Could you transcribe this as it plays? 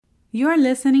You are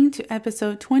listening to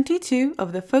episode 22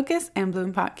 of the Focus and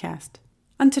Bloom podcast.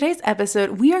 On today's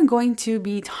episode, we are going to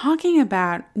be talking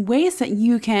about ways that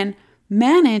you can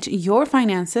manage your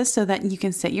finances so that you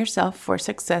can set yourself for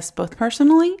success both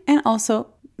personally and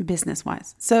also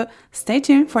business-wise. So stay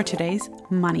tuned for today's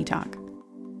Money Talk.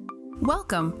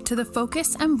 Welcome to the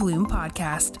Focus and Bloom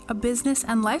podcast, a business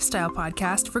and lifestyle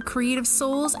podcast for creative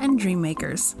souls and dream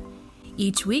makers.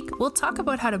 Each week, we'll talk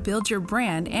about how to build your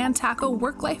brand and tackle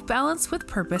work-life balance with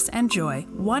purpose and joy,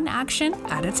 one action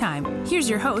at a time. Here's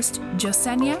your host,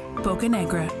 Josenia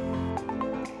Bocanegra.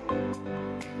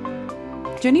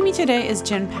 Joining me today is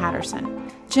Jen Patterson.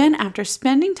 Jen, after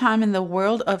spending time in the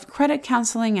world of credit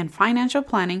counseling and financial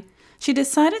planning, she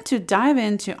decided to dive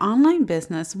into online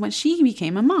business when she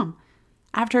became a mom.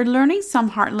 After learning some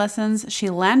hard lessons, she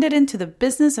landed into the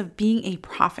business of being a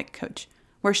profit coach,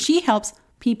 where she helps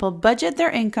people budget their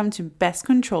income to best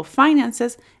control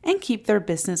finances and keep their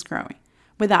business growing.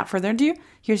 Without further ado,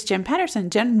 here's Jen Patterson.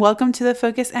 Jen, welcome to the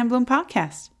Focus and Bloom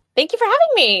podcast. Thank you for having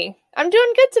me. I'm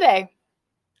doing good today.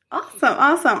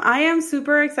 Awesome. I am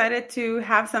super excited to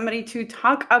have somebody to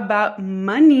talk about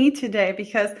money today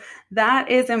because that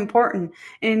is important.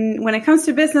 And when it comes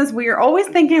to business, we are always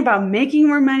thinking about making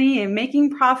more money and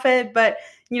making profit. But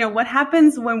what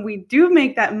happens when we do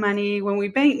make that money, when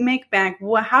we make back,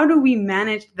 how do we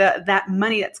manage that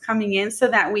money that's coming in so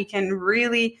that we can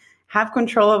really have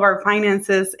control of our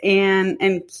finances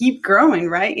and keep growing,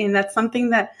 right? And that's something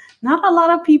that not a lot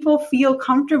of people feel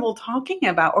comfortable talking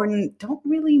about or don't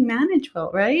really manage well,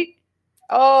 right?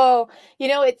 Oh,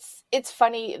 it's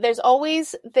funny. There's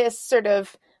always this sort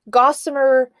of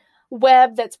gossamer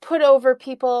web that's put over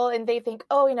people and they think,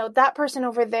 that person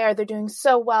over there, they're doing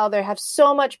so well. They have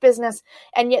so much business.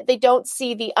 And yet they don't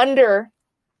see the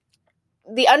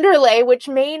underlay, which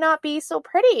may not be so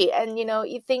pretty. And,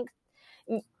 you think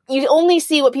you only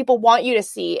see what people want you to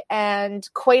see. And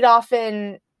quite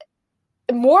often,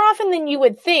 more often than you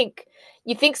would think,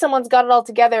 you think someone's got it all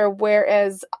together,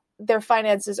 whereas their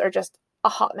finances are just a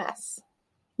hot mess.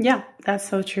 Yeah, that's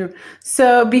so true.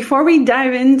 So before we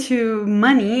dive into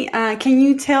money, can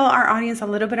you tell our audience a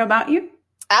little bit about you?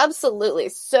 Absolutely.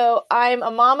 So I'm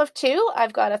a mom of two.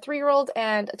 I've got a 3-year-old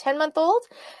and a 10-month-old,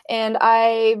 and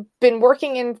I've been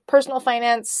working in personal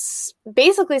finance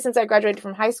basically since I graduated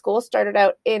from high school. Started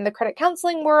out in the credit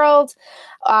counseling world,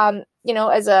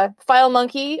 as a file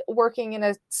monkey working in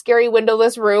a scary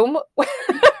windowless room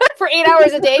for 8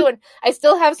 hours a day when I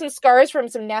still have some scars from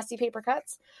some nasty paper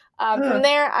cuts. From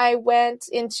there, I went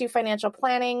into financial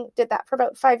planning, did that for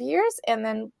about 5 years. And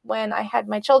then when I had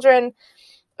my children,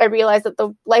 I realized that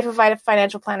the life of a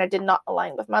financial planner did not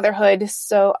align with motherhood.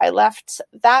 So I left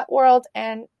that world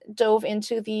and dove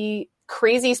into the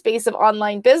crazy space of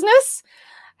online business,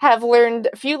 have learned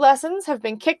a few lessons, have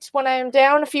been kicked when I am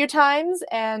down a few times.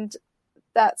 And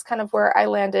that's kind of where I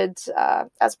landed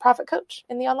as a profit coach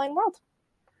in the online world.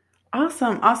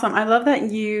 Awesome. I love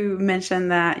that you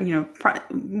mentioned that,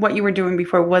 what you were doing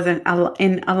before wasn't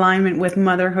in alignment with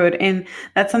motherhood. And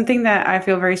that's something that I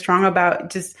feel very strong about.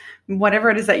 Just whatever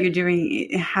it is that you're doing,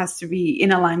 it has to be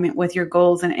in alignment with your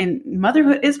goals. And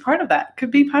motherhood is part of that, could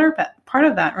be part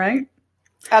of that, right?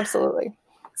 Absolutely.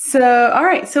 So, all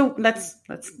right. So let's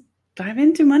dive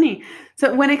into money.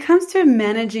 So when it comes to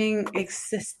managing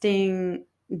existing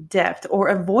debt or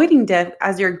avoiding debt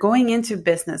as you're going into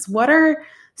business, what are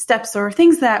steps or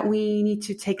things that we need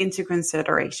to take into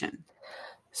consideration?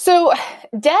 So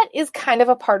debt is kind of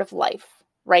a part of life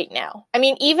right now. I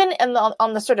mean, even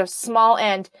on the sort of small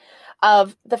end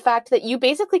of the fact that you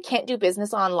basically can't do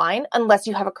business online unless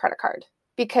you have a credit card.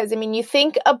 Because, you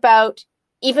think about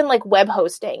even like web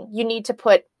hosting, you need to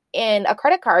put in a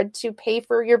credit card to pay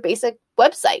for your basic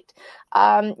website.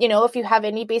 If you have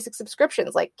any basic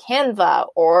subscriptions like Canva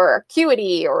or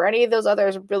Acuity or any of those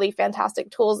other really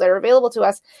fantastic tools that are available to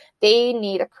us, they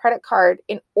need a credit card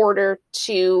in order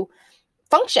to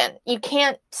function. You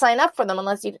can't sign up for them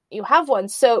unless you have one.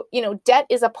 So, debt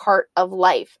is a part of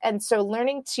life. And so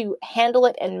learning to handle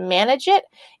it and manage it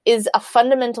is a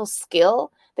fundamental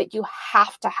skill that you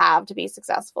have to be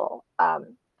successful.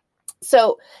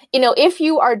 So, if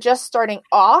you are just starting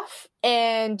off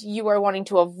and you are wanting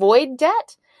to avoid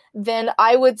debt, then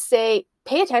I would say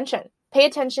pay attention. Pay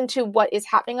attention to what is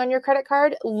happening on your credit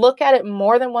card. Look at it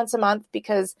more than once a month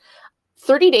because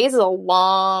 30 days is a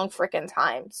long freaking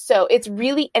time. So it's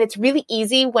really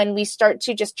easy when we start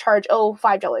to just charge,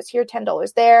 $5 here,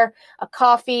 $10 there, a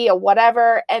coffee, a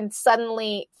whatever. And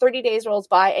suddenly 30 days rolls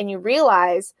by and you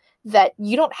realize that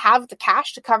you don't have the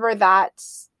cash to cover that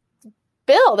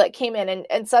bill that came in,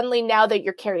 and suddenly now that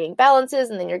you're carrying balances,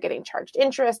 and then you're getting charged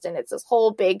interest, and it's this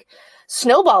whole big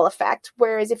snowball effect.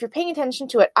 Whereas if you're paying attention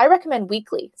to it, I recommend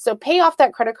weekly. So pay off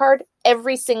that credit card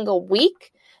every single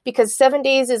week, because 7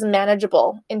 days is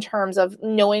manageable in terms of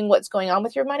knowing what's going on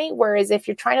with your money. Whereas if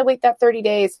you're trying to wait that 30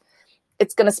 days,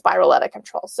 it's going to spiral out of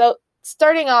control. So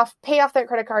starting off, pay off that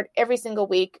credit card every single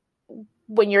week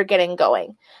when you're getting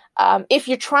going. If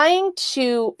you're trying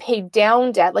to pay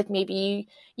down debt, like maybe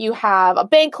you have a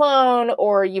bank loan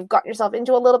or you've gotten yourself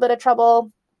into a little bit of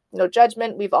trouble, no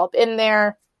judgment, we've all been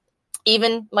there.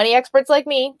 Even money experts like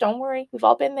me, don't worry, we've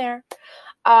all been there.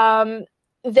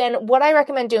 Then what I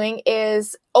recommend doing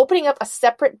is opening up a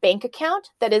separate bank account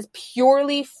that is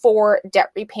purely for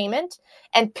debt repayment,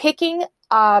 and picking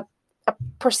a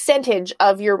percentage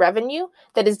of your revenue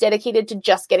that is dedicated to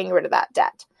just getting rid of that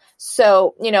debt.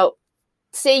 So,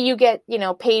 say you get,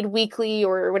 paid weekly,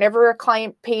 or whenever a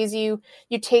client pays you,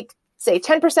 you take, say,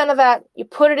 10% of that, you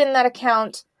put it in that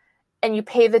account, and you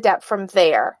pay the debt from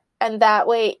there. And that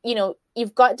way,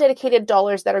 you've got dedicated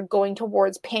dollars that are going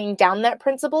towards paying down that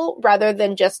principal, rather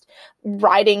than just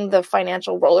riding the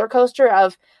financial roller coaster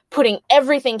of putting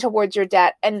everything towards your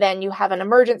debt, and then you have an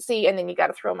emergency, and then you got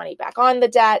to throw money back on the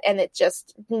debt, and it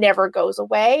just never goes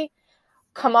away.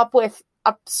 Come up with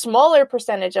a smaller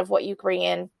percentage of what you bring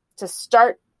in to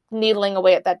start needling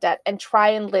away at that debt, and try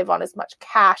and live on as much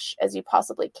cash as you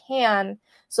possibly can,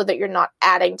 so that you're not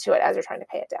adding to it as you're trying to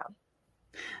pay it down.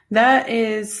 That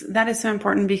is so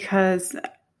important, because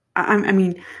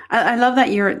I love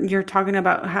that you're talking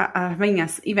about having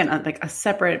even a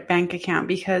separate bank account,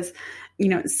 because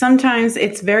sometimes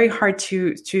it's very hard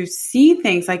to see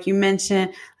things like you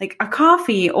mentioned, like a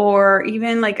coffee or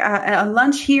even like a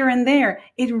lunch here and there.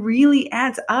 It really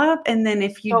adds up, and then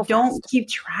if you don't keep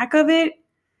track of it,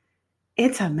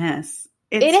 it's a mess.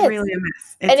 It's really a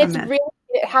mess.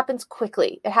 It happens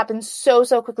quickly. It happens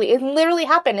so quickly. It literally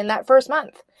happened in that first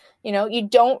month. You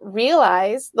don't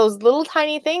realize those little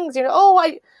tiny things.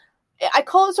 I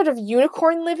call it sort of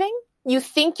unicorn living. You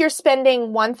think you're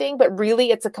spending one thing, but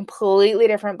really it's a completely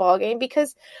different ballgame,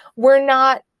 because we're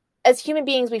not, as human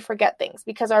beings, we forget things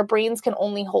because our brains can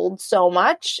only hold so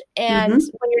much. And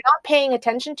when you're not paying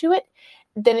attention to it,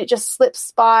 then it just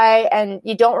slips by and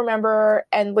you don't remember.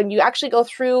 And when you actually go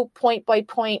through point by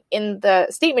point in the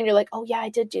statement, you're like, oh yeah, I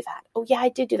did do that. Oh yeah, I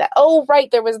did do that. Oh, right.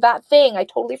 There was that thing. I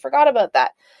totally forgot about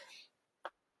that.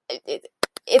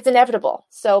 It's inevitable.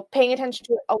 So paying attention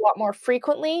to it a lot more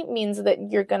frequently means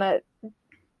that you're going to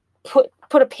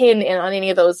put a pin in on any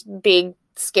of those big,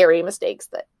 scary mistakes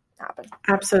that happen.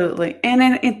 Absolutely. And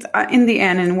then it's in the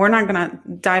end, and we're not going to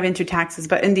dive into taxes,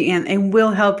 but in the end, it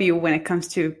will help you when it comes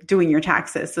to doing your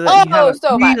taxes. So that you have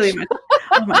so really much.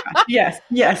 Oh my gosh.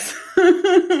 Yes.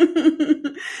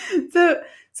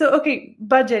 So, okay,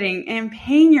 budgeting and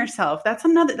paying yourself.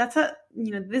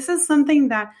 This is something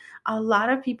that a lot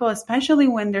of people, especially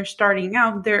when they're starting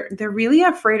out, they're really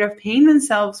afraid of paying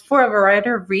themselves for a variety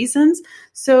of reasons.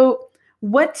 So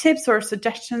what tips or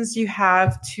suggestions do you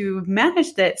have to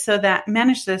manage this so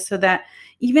that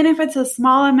even if it's a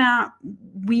small amount,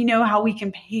 we know how we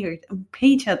can pay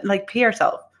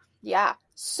ourselves? Yeah.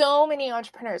 So many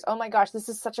entrepreneurs. Oh my gosh, this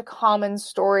is such a common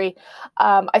story.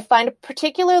 I find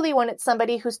particularly when it's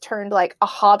somebody who's turned like a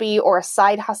hobby or a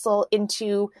side hustle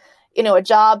into, a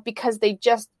job, because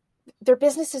their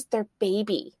business is their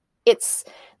baby.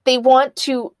 They want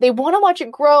to watch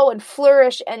it grow and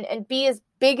flourish and be as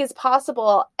big as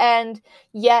possible. And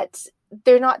yet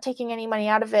they're not taking any money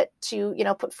out of it to,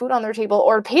 put food on their table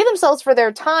or pay themselves for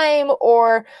their time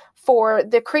or for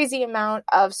the crazy amount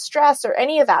of stress or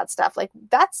any of that stuff. Like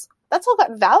that's all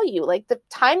got value. Like the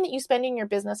time that you spend in your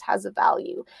business has a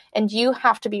value, and you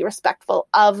have to be respectful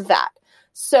of that.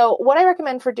 So what I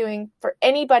recommend for doing for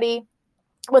anybody,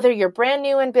 whether you're brand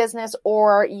new in business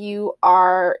or you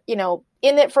are,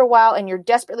 in it for a while and you're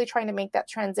desperately trying to make that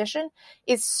transition,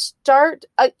 is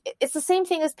it's the same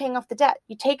thing as paying off the debt.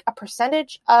 You take a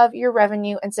percentage of your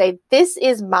revenue and say, this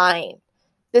is mine.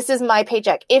 This is my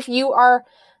paycheck. If you are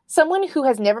someone who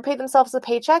has never paid themselves a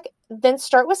paycheck, then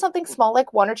start with something small,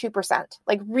 like 1 or 2%,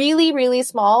 like really, really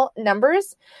small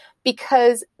numbers,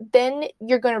 because then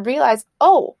you're going to realize,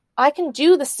 oh, I can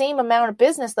do the same amount of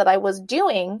business that I was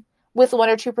doing with 1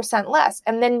 or 2% less.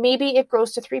 And then maybe it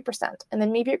grows to 3%, and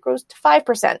then maybe it grows to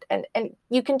 5%. And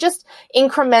you can just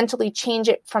incrementally change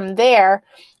it from there,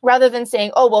 rather than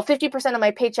saying, oh, well, 50% of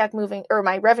my paycheck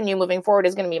my revenue moving forward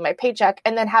is going to be my paycheck,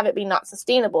 and then have it be not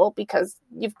sustainable because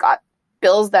you've got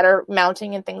bills that are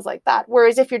mounting and things like that.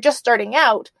 Whereas if you're just starting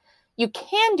out, you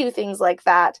can do things like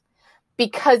that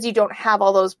because you don't have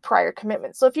all those prior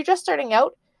commitments. So if you're just starting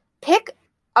out, pick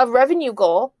a revenue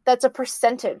goal that's a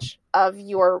percentage of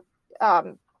your, a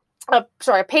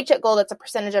paycheck goal that's a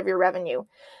percentage of your revenue.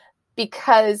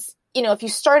 Because, if you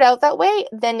start out that way,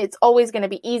 then it's always going to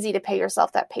be easy to pay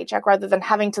yourself that paycheck rather than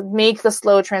having to make the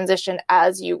slow transition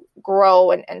as you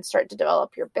grow and start to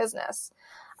develop your business.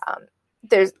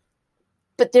 There's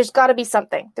got to be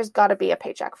something. There's got to be a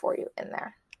paycheck for you in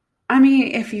there. I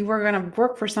mean, if you were going to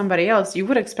work for somebody else, you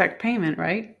would expect payment,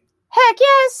 right? Heck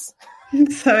yes.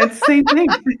 So it's the same thing.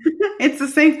 It's the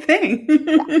same thing.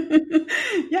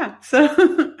 Yeah.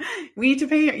 So you need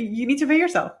to pay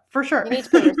yourself for sure. You need to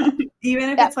pay yourself. Even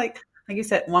if it's like you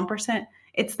said, 1%,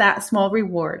 it's that small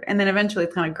reward. And then eventually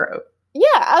it's going to grow. Yeah,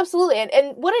 absolutely.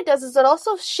 And what it does is it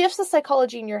also shifts the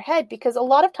psychology in your head, because a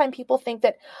lot of time people think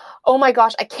that, oh my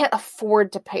gosh, I can't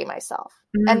afford to pay myself.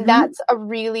 Mm-hmm. And it's a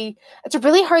really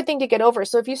hard thing to get over.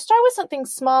 So if you start with something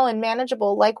small and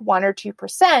manageable, like 1 or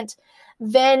 2%,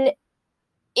 then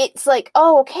it's like,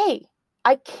 oh, okay,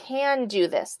 I can do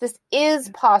this. This is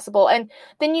possible. And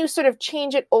then you sort of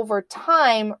change it over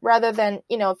time rather than,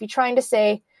 if you're trying to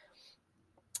say,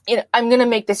 I'm going to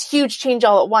make this huge change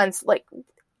all at once. Like,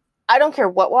 I don't care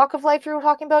what walk of life you're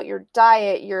talking about, your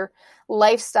diet, your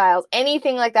lifestyles,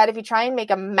 anything like that. If you try and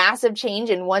make a massive change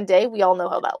in one day, we all know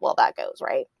how that goes,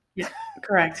 right? Yeah,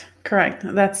 correct.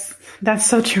 That's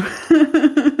so true.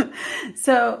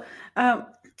 So,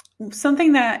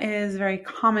 something that is very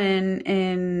common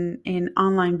in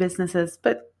online businesses,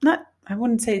 but I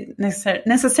wouldn't say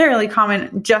necessarily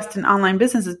common just in online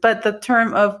businesses, but the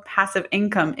term of passive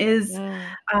income is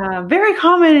very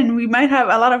common, and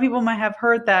a lot of people might have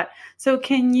heard that. So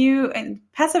and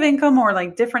passive income, or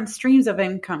like different streams of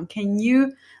income, can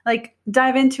you like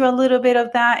dive into a little bit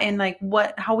of that and like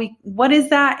what is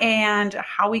that and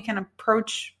how we can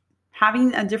approach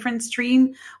having a different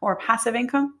stream or passive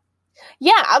income?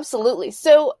 Yeah, absolutely.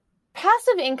 So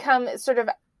passive income is sort of,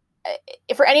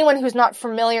 for anyone who's not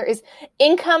familiar, is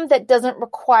income that doesn't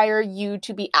require you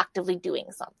to be actively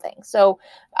doing something. So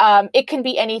it can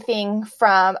be anything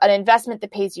from an investment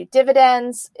that pays you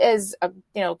dividends is a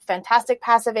fantastic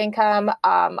passive income.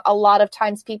 A lot of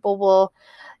times people will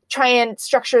try and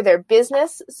structure their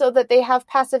business so that they have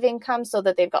passive income, so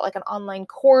that they've got like an online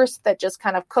course that just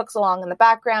kind of cooks along in the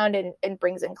background and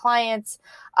brings in clients.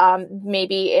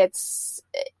 Maybe it's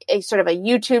a sort of a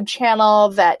YouTube channel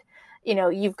that,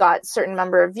 you've got certain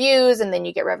number of views and then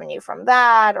you get revenue from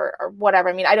that or whatever.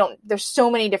 I mean, there's so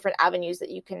many different avenues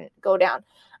that you can go down.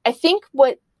 I think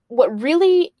what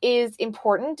really is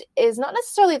important is not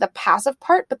necessarily the passive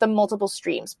part, but the multiple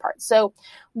streams part. So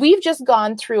we've just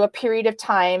gone through a period of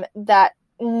time that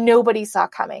nobody saw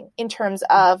coming in terms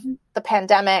of the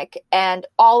pandemic and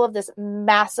all of this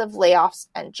massive layoffs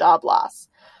and job loss.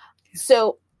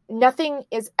 So nothing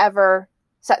is ever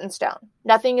set in stone.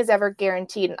 Nothing is ever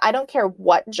guaranteed. And I don't care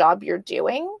what job you're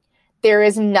doing, there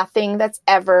is nothing that's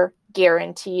ever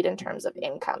guaranteed in terms of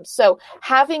income. So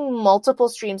having multiple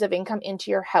streams of income into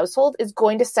your household is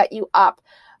going to set you up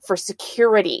for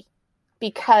security,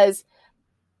 because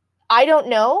I don't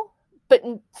know, but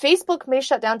Facebook may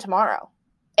shut down tomorrow.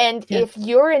 And if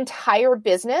your entire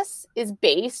business is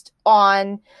based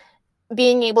on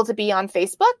being able to be on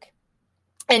Facebook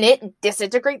and it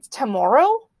disintegrates tomorrow,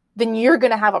 then you're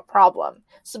going to have a problem.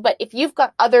 So, but if you've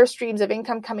got other streams of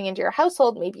income coming into your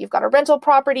household, maybe you've got a rental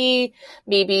property,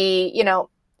 maybe,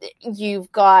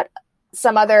 you've got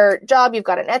some other job, you've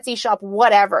got an Etsy shop,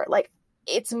 whatever. Like,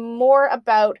 it's more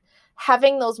about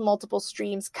having those multiple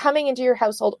streams coming into your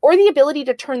household, or the ability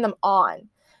to turn them on.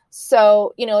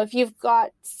 So, if you've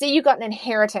got, say you got an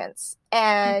inheritance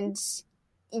and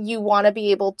you want to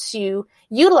be able to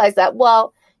utilize that,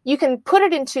 well, you can put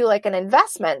it into like an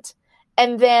investment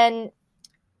and then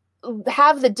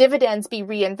have the dividends be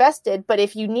reinvested. But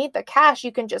if you need the cash,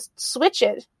 you can just switch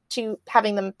it to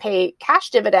having them pay cash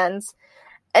dividends.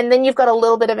 And then you've got a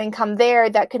little bit of income there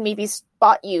that could maybe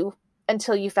spot you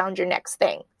until you found your next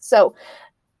thing. So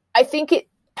I think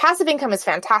passive income is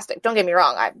fantastic. Don't get me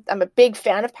wrong. I'm a big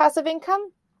fan of passive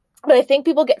income, but I think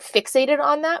people get fixated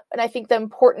on that. And I think the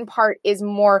important part is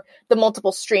more the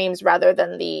multiple streams rather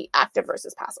than the active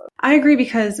versus passive. I agree,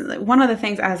 because one of the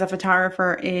things as a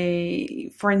photographer,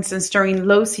 for instance, during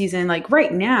low season, like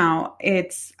right now,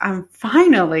 I'm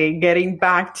finally getting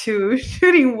back to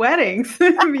shooting weddings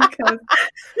because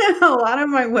a lot of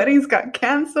my weddings got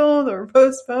canceled or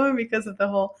postponed because of the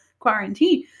whole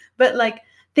quarantine. But like,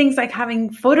 things like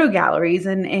having photo galleries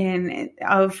and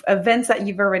of events that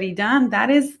you've already done, that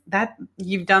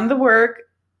you've done the work,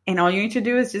 and all you need to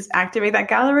do is just activate that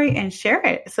gallery and share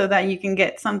it so that you can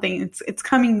get something. It's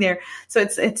coming there. So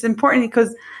it's important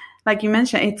because, like you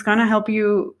mentioned, it's going to help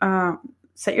you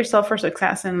set yourself for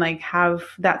success and like have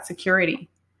that security.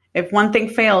 If one thing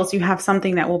fails, you have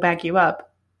something that will back you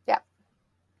up. Yeah.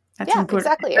 That's important.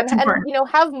 Exactly. That's And important. you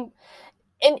know,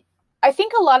 and I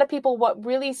think a lot of people, what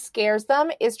really scares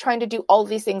them is trying to do all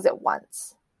these things at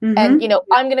once. Mm-hmm. And, you know,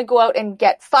 I'm going to go out and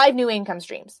get 5 new income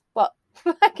streams. Well,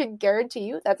 I can guarantee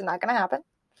you that's not going to happen.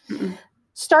 Mm-mm.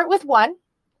 Start with one,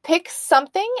 pick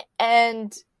something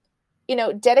and, you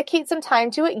know, dedicate some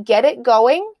time to it, get it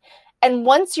going. And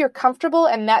once you're comfortable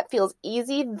and that feels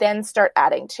easy, then start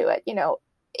adding to it. You know,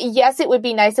 yes, it would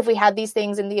be nice if we had these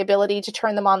things and the ability to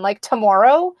turn them on like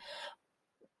tomorrow,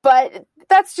 but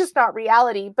that's just not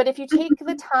reality. But if you take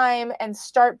the time and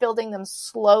start building them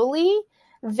slowly,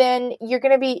 then you're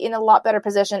going to be in a lot better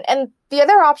position. And the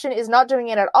other option is not doing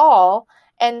it at all.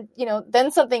 And, you know, then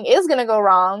something is going to go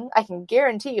wrong. I can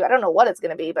guarantee you, I don't know what it's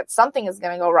going to be, but something is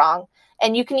going to go wrong.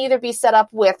 And you can either be set up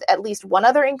with at least one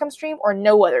other income stream or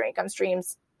no other income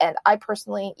streams. And I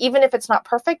personally, even if it's not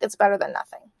perfect, it's better than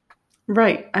nothing.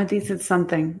 Right. At least it's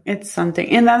something. It's something.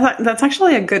 And that's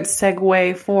actually a good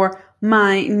segue for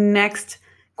my next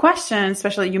question,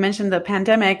 especially you mentioned the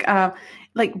pandemic,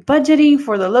 like budgeting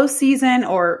for the low season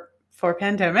or for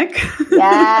pandemic.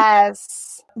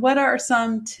 Yes. What are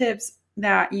some tips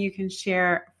that you can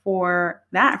share for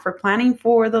that, for planning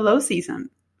for the low season?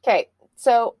 Okay.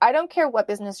 So I don't care what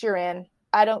business you're in.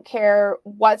 I don't care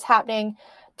what's happening.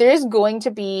 There's going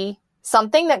to be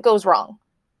something that goes wrong.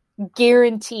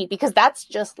 Guaranteed, because that's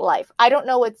just life. I don't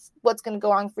know what's going to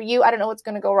go wrong for you. I don't know what's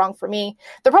going to go wrong for me.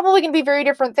 They're probably going to be very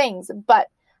different things, but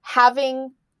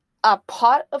having a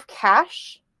pot of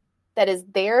cash that is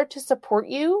there to support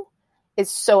you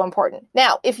is so important.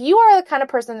 Now, if you are the kind of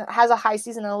person that has a high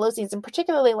season and a low season,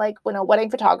 particularly like when a wedding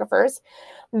photographers,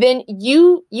 then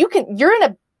you're in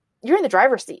the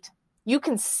driver's seat. You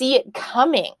can see it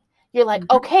coming. You're like,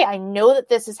 okay, I know that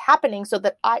this is happening so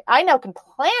that I now can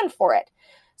plan for it.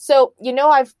 So, you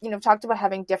know, I've, talked about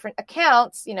having different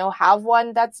accounts, have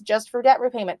one that's just for debt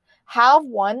repayment, have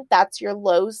one that's your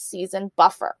low season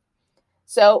buffer.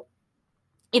 So,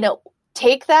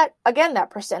 take that, again, that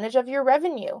percentage of your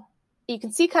revenue. You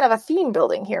can see kind of a theme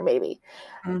building here, maybe.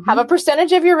 Have a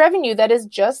percentage of your revenue that is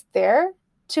just there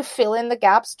to fill in the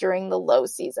gaps during the low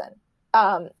season.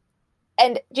 And,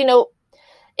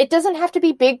 it doesn't have to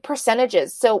be big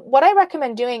percentages. So what I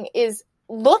recommend doing is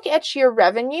look at your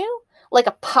revenue like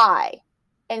a pie.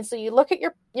 And so you look at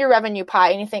your revenue pie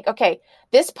and you think, okay,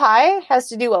 this pie has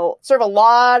to serve a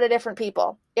lot of different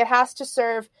people. It has to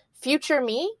serve future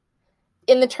me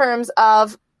in the terms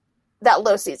of that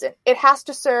low season. It has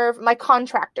to serve my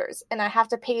contractors and I have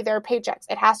to pay their paychecks.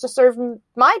 It has to serve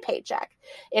my paycheck.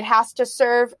 It has to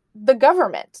serve the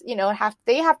government.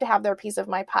 They have to have their piece of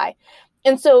my pie.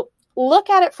 And so look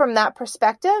at it from that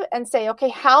perspective and say, okay,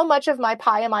 how much of my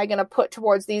pie am I going to put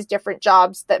towards these different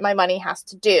jobs that my money has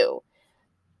to do?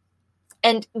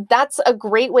 And that's a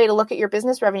great way to look at your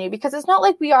business revenue, because it's not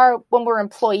like we are when we're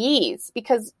employees,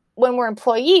 because when we're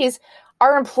employees,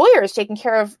 our employer is taking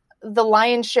care of the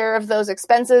lion's share of those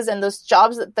expenses and those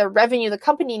jobs that the revenue the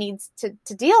company needs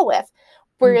to deal with.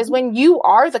 Whereas when you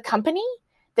are the company,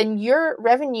 then your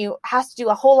revenue has to do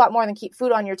a whole lot more than keep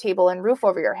food on your table and roof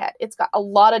over your head. It's got a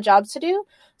lot of jobs to do.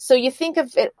 So you think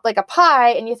of it like a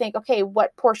pie and you think, okay,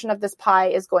 what portion of this pie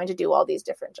is going to do all these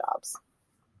different jobs?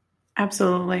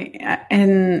 Absolutely.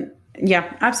 And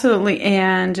yeah, absolutely.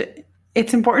 And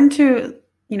it's important to,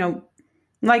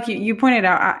 like you pointed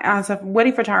out, as a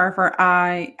wedding photographer,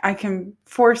 I can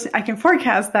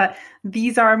forecast that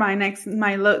these are this is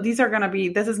my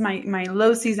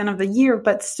low season of the year,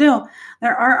 but still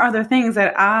there are other things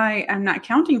that I am not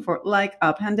counting for, like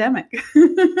a pandemic.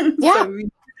 Yeah. So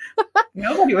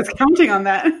nobody was counting on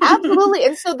that. Absolutely.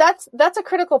 And so that's a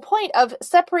critical point of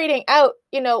separating out,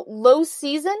 low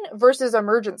season versus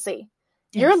emergency.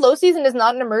 Yes. Your low season is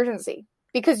not an emergency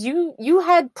because you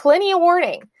had plenty of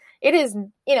warning. It is,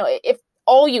 if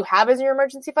all you have is your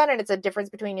emergency fund and it's a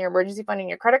difference between your emergency fund and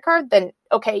your credit card, then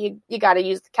okay, you got to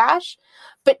use the cash.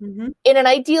 But in an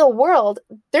ideal world,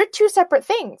 they're two separate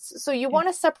things. So you want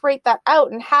to separate that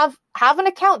out and have an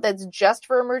account that's just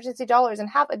for emergency dollars and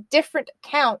have a different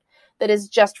account that is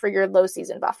just for your low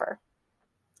season buffer.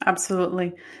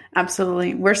 Absolutely.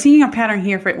 Absolutely. We're seeing a pattern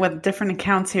here with different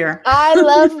accounts here. I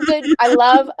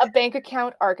love a bank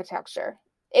account architecture.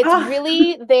 It's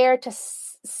really there to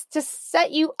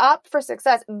set you up for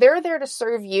success. They're there to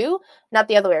serve you, not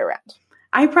the other way around.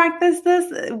 I practice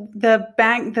the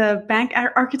bank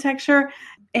architecture.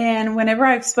 And whenever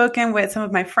I've spoken with some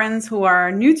of my friends who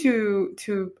are new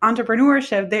to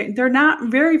entrepreneurship, they're not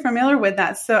very familiar with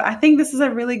that. So I think this is a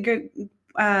really good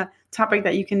topic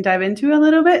that you can dive into a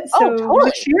little bit. So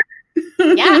totally.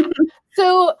 share. Yeah.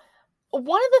 So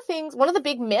one of the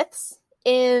big myths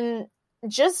in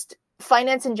just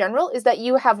finance in general is that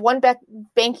you have one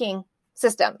banking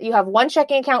system. You have one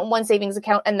checking account and one savings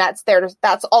account, and that's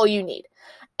all you need.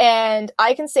 And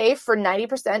I can say for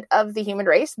 90% of the human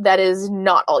race, that is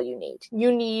not all you need.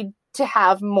 You need to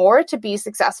have more to be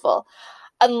successful.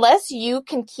 Unless you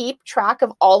can keep track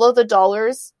of all of the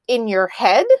dollars in your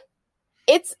head,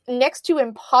 it's next to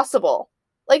impossible.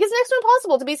 Like, it's next to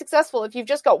impossible to be successful if you've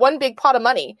just got one big pot of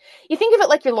money. You think of it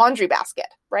like your laundry basket,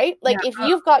 right? Like, if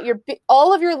you've got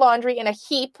all of your laundry in a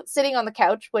heap sitting on the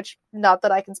couch, which, not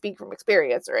that I can speak from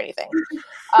experience or anything,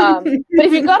 but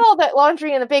if you've got all that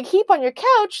laundry in a big heap on your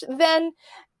couch, then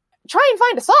try and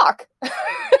find a sock.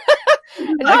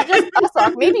 Not just a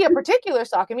sock, maybe a particular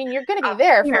sock. I mean, you're going to be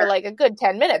there for like a good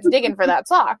 10 minutes digging for that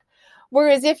sock.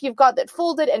 Whereas if you've got that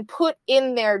folded and put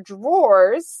in their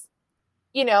drawers,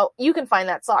 you know, you can find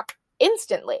that sock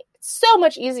instantly. It's so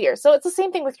much easier. So it's the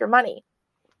same thing with your money.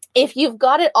 If you've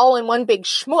got it all in one big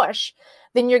smush,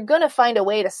 then you're going to find a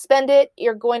way to spend it.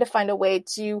 You're going to find a way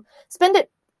to spend it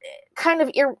kind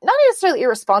of, not necessarily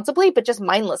irresponsibly, but just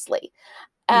mindlessly.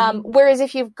 Whereas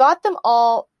if you've got them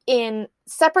all in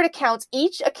separate accounts,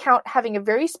 each account having a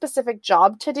very specific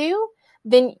job to do,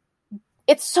 then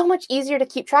it's so much easier to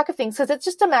keep track of things, because it's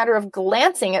just a matter of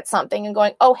glancing at something and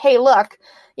going, oh, hey, look,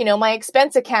 you know, my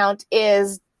expense account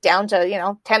is down to, you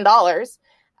know, $10.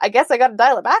 I guess I got to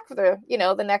dial it back for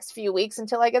the next few weeks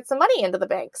until I get some money into the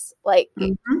banks. Like,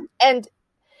 and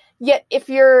yet if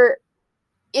you're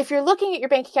looking at your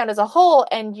bank account as a whole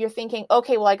and you're thinking,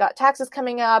 okay, well, I got taxes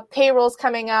coming up, payroll's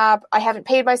coming up, I haven't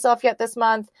paid myself yet this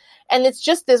month, and it's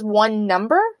just this one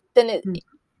number, then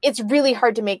it's really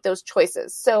hard to make those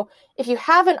choices. So if you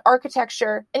have an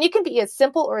architecture, and you can be as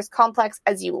simple or as complex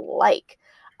as you like,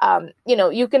 you know,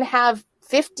 you can have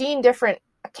 15 different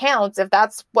accounts if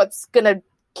that's what's going to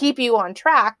keep you on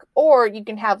track, or you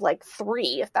can have like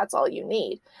 3 if that's all you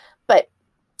need. But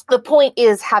the point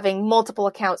is having multiple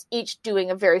accounts, each doing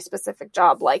a very specific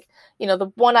job. Like, you know,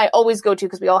 the one I always go to,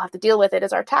 because we all have to deal with it,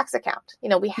 is our tax account. You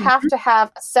know, we have to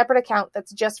have a separate account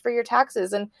that's just for your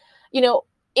taxes. And, you know,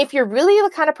 if you're really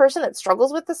the kind of person that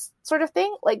struggles with this sort of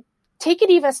thing, like, take it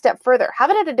even a step further.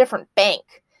 Have it at a different bank.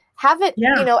 Have it,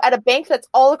 you know, at a bank that's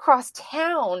all across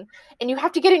town, and you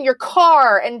have to get in your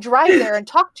car and drive there and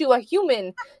talk to a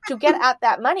human to get at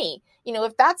that money. You know,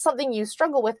 if that's something you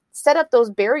struggle with, set up those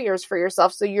barriers for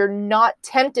yourself so you're not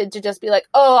tempted to just be like,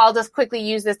 oh, I'll just quickly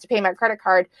use this to pay my credit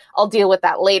card. I'll deal with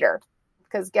that later.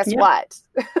 Because guess what?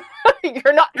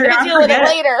 You're not going to deal with it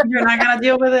later. You're not going to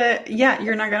deal with it. Yeah,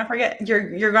 you're not going to forget.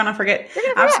 You're going to forget.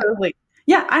 Absolutely.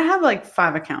 Yeah, I have like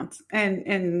 5 accounts,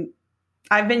 and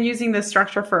I've been using this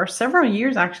structure for several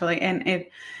years actually, and it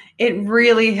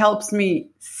really helps me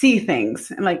see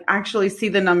things and like actually see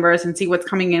the numbers and see what's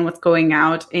coming in, what's going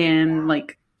out, and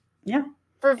like,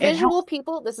 for visual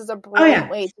people, this is a brilliant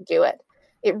way to do it.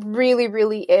 It really,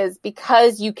 really is,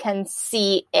 because you can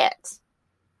see it.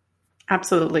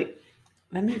 Absolutely.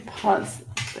 Let me pause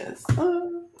this.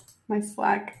 Oh, my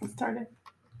Slack started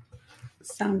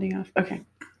sounding off. Okay.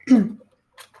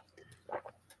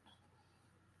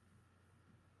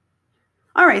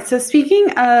 All right. So speaking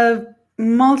of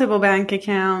multiple bank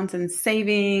accounts and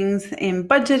savings and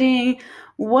budgeting,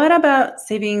 what about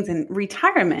savings and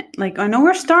retirement? Like, I know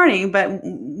we're starting, but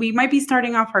we might be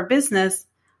starting off our business,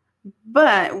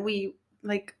 but we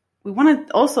want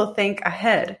to also think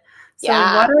ahead. So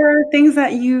what are things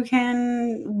that you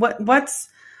can,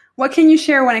 what can you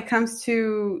share when it comes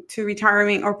to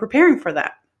retiring or preparing for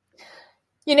that?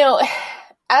 You know,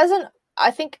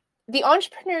 I think the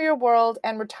entrepreneurial world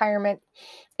and retirement,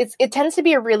 it tends to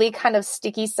be a really kind of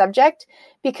sticky subject,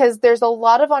 because there's a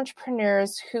lot of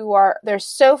entrepreneurs they're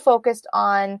so focused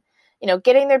on, you know,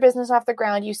 getting their business off the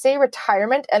ground. You say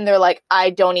retirement and they're like, I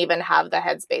don't even have the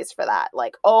headspace for that.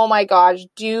 Like, oh my gosh,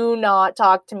 do not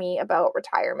talk to me about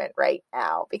retirement right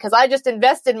now, because I just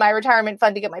invested my retirement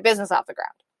fund to get my business off the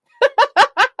ground.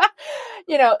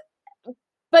 You know,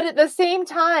 but at the same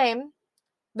time,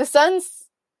 the sun's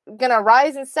going to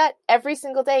rise and set every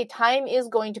single day. Time is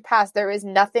going to pass. There is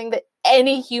nothing that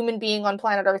any human being on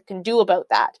planet Earth can do about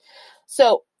that.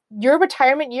 So your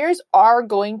retirement years are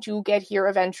going to get here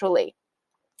eventually.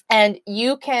 And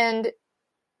you can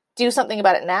do something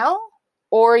about it now,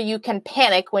 or you can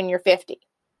panic when you're 50.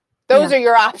 Those are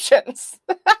your options.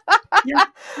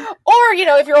 Or, you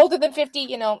know, if you're older than 50,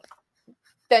 you know,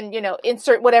 then, you know,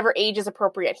 insert whatever age is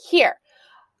appropriate here.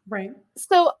 Right.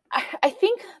 So I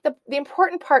think the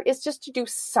important part is just to do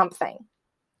something.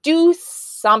 Do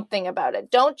something about it.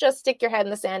 Don't just stick your head in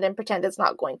the sand and pretend it's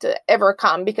not going to ever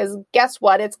come, because guess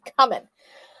what? It's coming.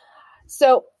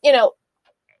 So, you know,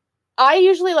 I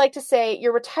usually like to say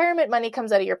your retirement money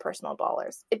comes out of your personal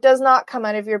dollars. It does not come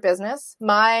out of your business.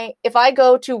 If I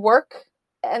go to work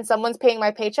and someone's paying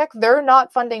my paycheck, they're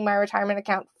not funding my retirement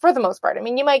account for the most part. I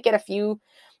mean, you might get a few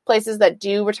places that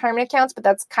do retirement accounts, but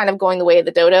that's kind of going the way of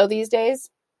the dodo these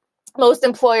days. Most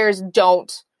employers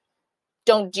don't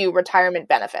do retirement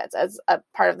benefits as a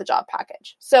part of the job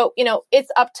package. So,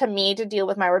 it's up to me to deal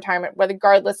with my retirement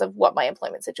regardless of what my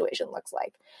employment situation looks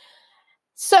like.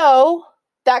 So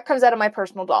that comes out of my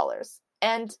personal dollars.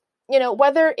 And,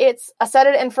 whether it's a set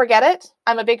it and forget it,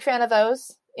 I'm a big fan of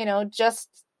those, just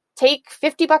take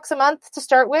 $50 a month to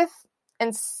start with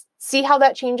and see how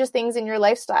that changes things in your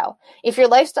lifestyle. If your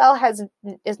lifestyle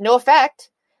is no effect,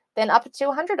 then up to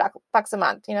 $100 a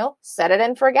month, set it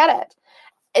and forget it.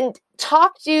 And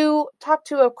talk to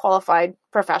a qualified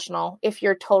professional if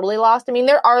you're totally lost. I mean,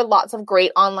 there are lots of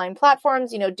great online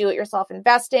platforms, do-it-yourself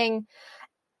investing.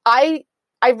 I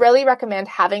really recommend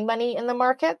having money in the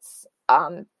markets.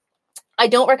 I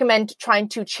don't recommend trying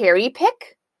to cherry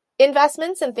pick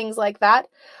investments and things like that.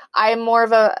 I'm more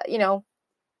of a,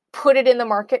 put it in the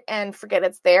market and forget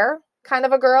it's there kind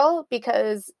of a girl,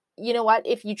 because you know what?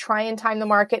 If you try and time the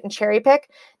market and cherry pick,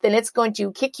 then it's going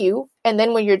to kick you. And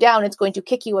then when you're down, it's going to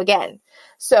kick you again.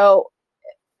 So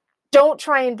don't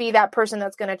try and be that person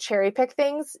that's going to cherry pick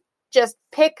things. Just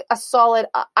pick a solid,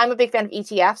 I'm a big fan of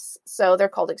ETFs. So they're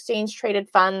called exchange traded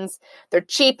funds. They're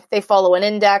cheap. They follow an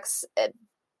index.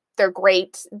 They're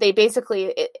great. They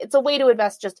basically, it's a way to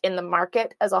invest just in the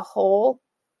market as a whole,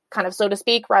 kind of, so to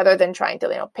speak, rather than trying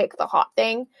to, pick the hot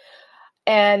thing.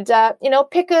 And,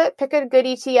 pick a good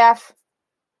ETF,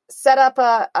 set up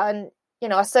a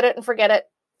set it and forget it,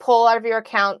 pull out of your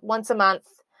account once a month,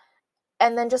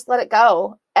 and then just let it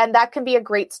go. And that can be a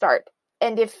great start.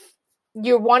 And if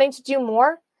you're wanting to do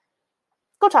more,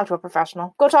 go talk to a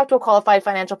professional, go talk to a qualified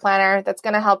financial planner that's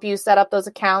going to help you set up those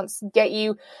accounts, get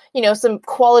you, some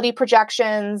quality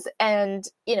projections, and,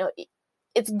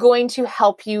 it's going to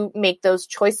help you make those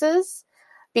choices,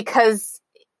 because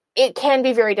it can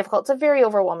be very difficult. It's a very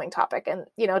overwhelming topic. And,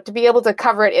 to be able to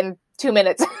cover it in 2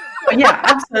 minutes. Yeah,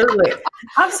 absolutely.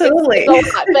 Absolutely. So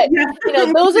but,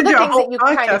 those are the things that you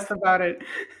kind of, about it.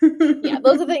 Yeah,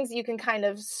 those are the things you can kind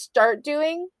of start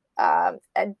doing, and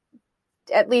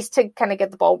at least to kind of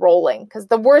get the ball rolling. Because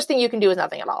the worst thing you can do is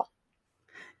nothing at all.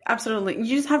 Absolutely.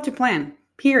 You just have to plan,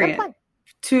 period.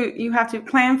 You have to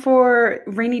plan for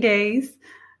rainy days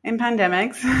and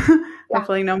pandemics.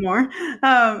 Hopefully no more.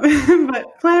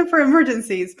 But plan for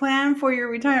emergencies, plan for your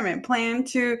retirement, plan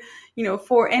to,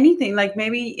 for anything. Like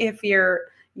maybe if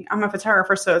I'm a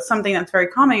photographer, so it's something that's very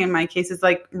common in my case is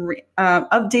like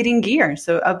updating gear.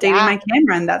 So updating my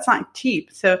camera, and that's not cheap.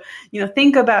 So,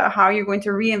 think about how you're going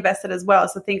to reinvest it as well.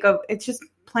 So think of, it's just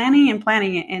planning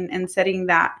and setting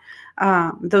that,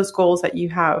 those goals that you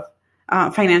have,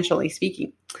 financially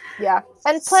speaking. Yeah.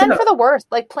 And plan for the worst,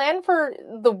 like plan for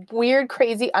the weird,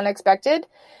 crazy, unexpected,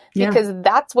 because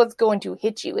that's what's going to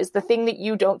hit you, is the thing that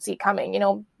you don't see coming.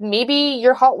 Maybe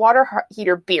your hot water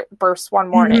heater bursts one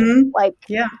morning.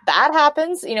 That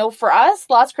happens. For us,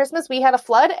 last Christmas, we had a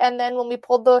flood. And then when we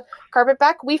pulled the carpet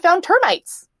back, we found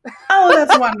termites. Oh,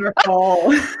 that's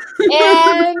wonderful.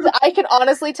 And I can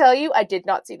honestly tell you, I did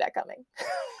not see that coming.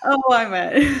 Oh, I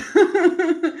bet.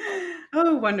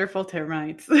 Oh, wonderful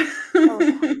termites.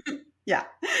 Oh. Yeah.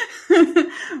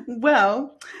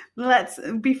 Well,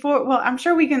 I'm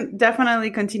sure we can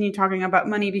definitely continue talking about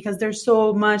money, because there's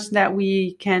so much that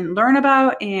we can learn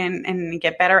about and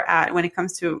get better at when it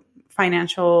comes to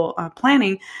financial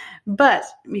planning. But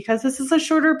because this is a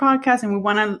shorter podcast and we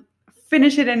want to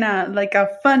finish it in a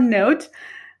fun note,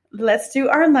 let's do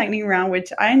our lightning round,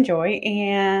 which I enjoy.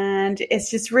 And it's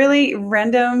just really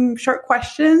random short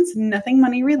questions, nothing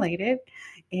money related.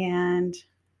 And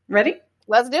ready?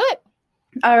 Let's do it.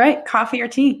 All right. Coffee or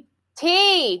tea?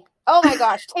 Tea. Oh my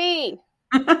gosh, tea.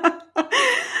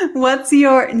 What's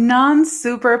your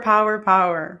non-superpower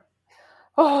power?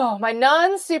 Oh, my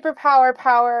non-superpower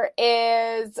power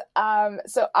is,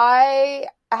 so I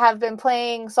have been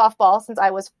playing softball since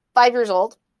I was 5 years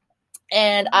old,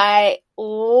 and I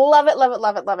love it, love it,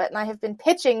 love it, love it. And I have been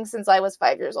pitching since I was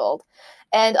 5 years old.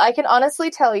 And I can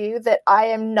honestly tell you that I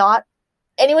am not,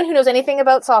 anyone who knows anything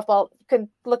about softball could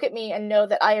look at me and know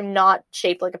that I am not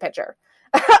shaped like a pitcher.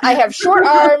 I have short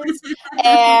arms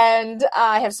and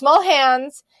I have small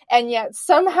hands, and yet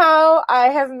somehow I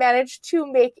have managed to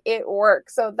make it work.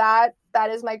 So that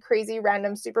is my crazy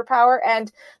random superpower. And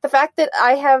the fact that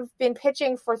I have been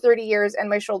pitching for 30 years and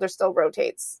my shoulder still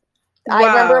rotates. Wow. I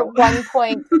remember at one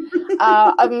point,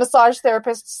 a massage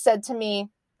therapist said to me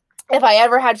if I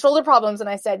ever had shoulder problems, and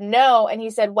I said no. And he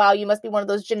said, wow, you must be one of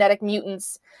those genetic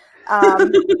mutants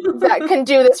that can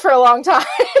do this for a long time.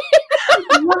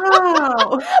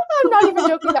 Wow. I'm not even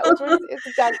joking. That was its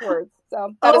exact words.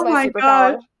 So that is my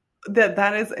superpower. God.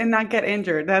 That is, and not get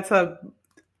injured. That's a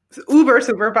uber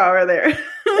superpower there.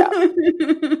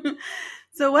 Yeah.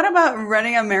 So what about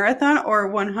running a marathon or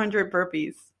 100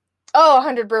 burpees? Oh,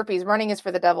 100 burpees. Running is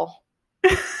for the devil.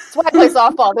 That's why I play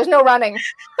softball. There's no running.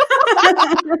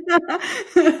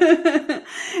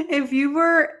 If you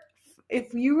were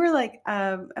like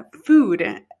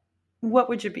food, what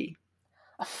would you be?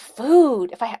 A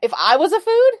food. If I was a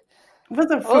food?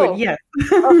 What's a food? Yes.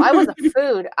 Oh, if I was a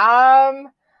food.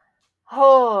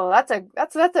 That's a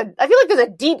I feel like there's a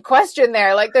deep question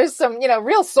there. Like there's some,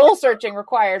 real soul searching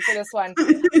required for this one.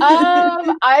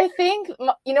 I think,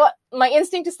 what? My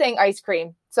instinct is saying ice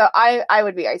cream. So I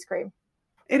would be ice cream.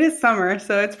 It is summer,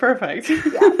 so it's perfect.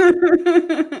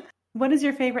 Yeah. What is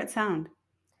your favorite sound?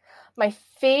 My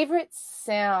favorite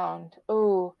sound.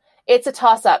 Oh, it's a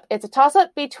toss-up. It's a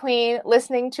toss-up between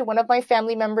listening to one of my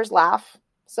family members laugh.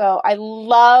 So I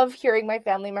love hearing my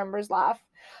family members laugh.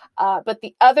 But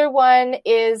the other one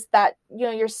is that,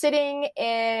 you're sitting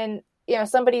in,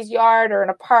 somebody's yard or in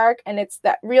a park, and it's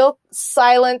that real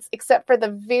silence, except for the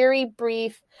very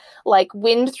brief, like,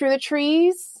 wind through the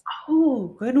trees.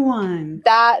 Oh, good one.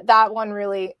 That one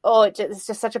really, it's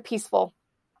just such a peaceful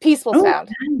sound.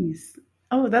 Nice.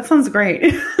 Oh, that sounds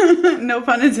great. No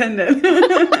pun intended.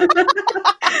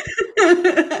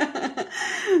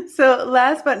 So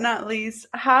last but not least,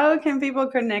 how can people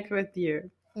connect with you?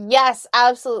 Yes,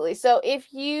 absolutely. So if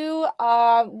you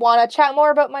want to chat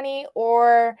more about money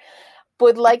or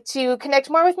would like to connect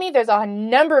more with me, there's a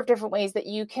number of different ways that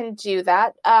you can do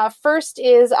that. First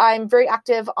is I'm very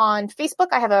active on Facebook.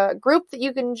 I have a group that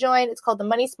you can join. It's called the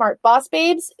Money Smart Boss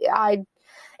Babes. I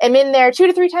am in there 2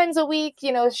 to 3 times a week,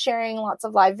 sharing lots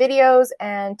of live videos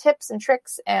and tips and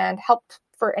tricks and help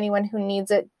for anyone who needs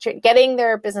it, getting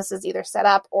their businesses either set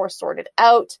up or sorted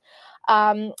out.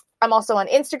 I'm also on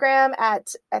Instagram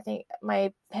I think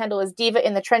my handle is Diva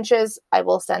in the Trenches. I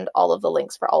will send all of the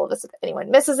links for all of this if anyone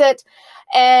misses it.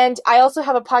 And I also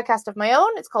have a podcast of my own.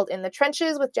 It's called In the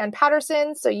Trenches with Jen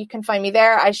Patterson. So you can find me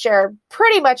there. I share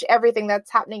pretty much everything that's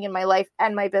happening in my life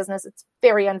and my business. It's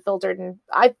very unfiltered, and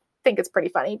I think it's pretty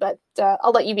funny, but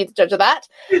I'll let you be the judge of that.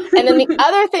 And then the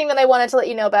other thing that I wanted to let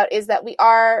you know about is that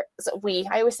I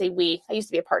always say we, I used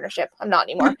to be a partnership. I'm not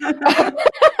anymore.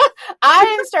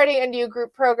 I am starting a new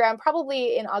group program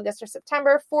probably in August or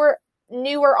September for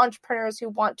newer entrepreneurs who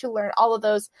want to learn all of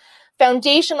those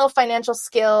foundational financial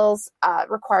skills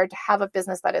required to have a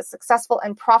business that is successful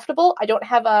and profitable. I don't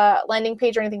have a landing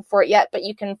page or anything for it yet, but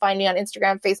you can find me on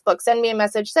Instagram, Facebook, send me a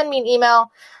message, send me an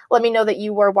email. Let me know that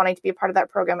you were wanting to be a part of that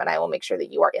program, and I will make sure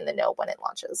that you are in the know when it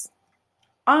launches.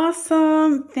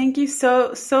 Awesome. Thank you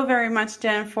so very much,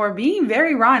 Jen, for being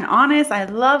very raw and honest. I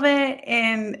love it,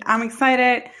 and I'm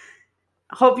excited.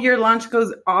 Hope your launch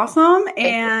goes awesome.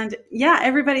 And yeah,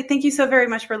 everybody, thank you so very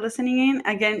much for listening in.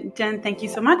 Again, Jen, thank you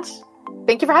so much.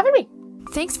 Thank you for having me.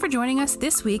 Thanks for joining us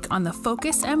this week on the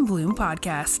Focus and Bloom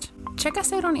podcast. Check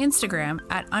us out on Instagram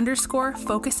at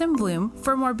 _Focus and Bloom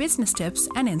for more business tips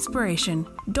and inspiration.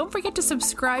 Don't forget to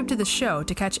subscribe to the show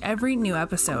to catch every new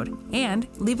episode, and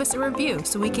leave us a review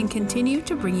so we can continue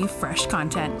to bring you fresh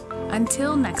content.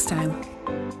 Until next time.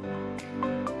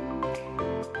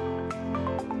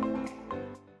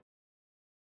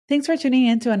 Thanks for tuning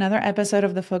in to another episode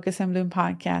of the Focus and Bloom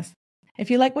podcast.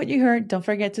 If you like what you heard, don't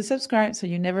forget to subscribe so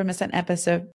you never miss an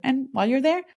episode. And while you're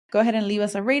there, go ahead and leave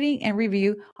us a rating and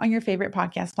review on your favorite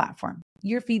podcast platform.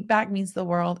 Your feedback means the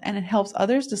world, and it helps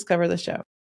others discover the show.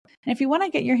 And if you want to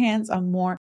get your hands on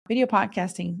more video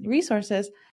podcasting resources,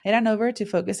 head on over to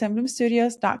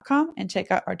focusandbloomstudios.com and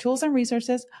check out our tools and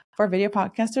resources for video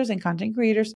podcasters and content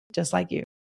creators just like you.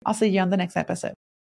 I'll see you on the next episode.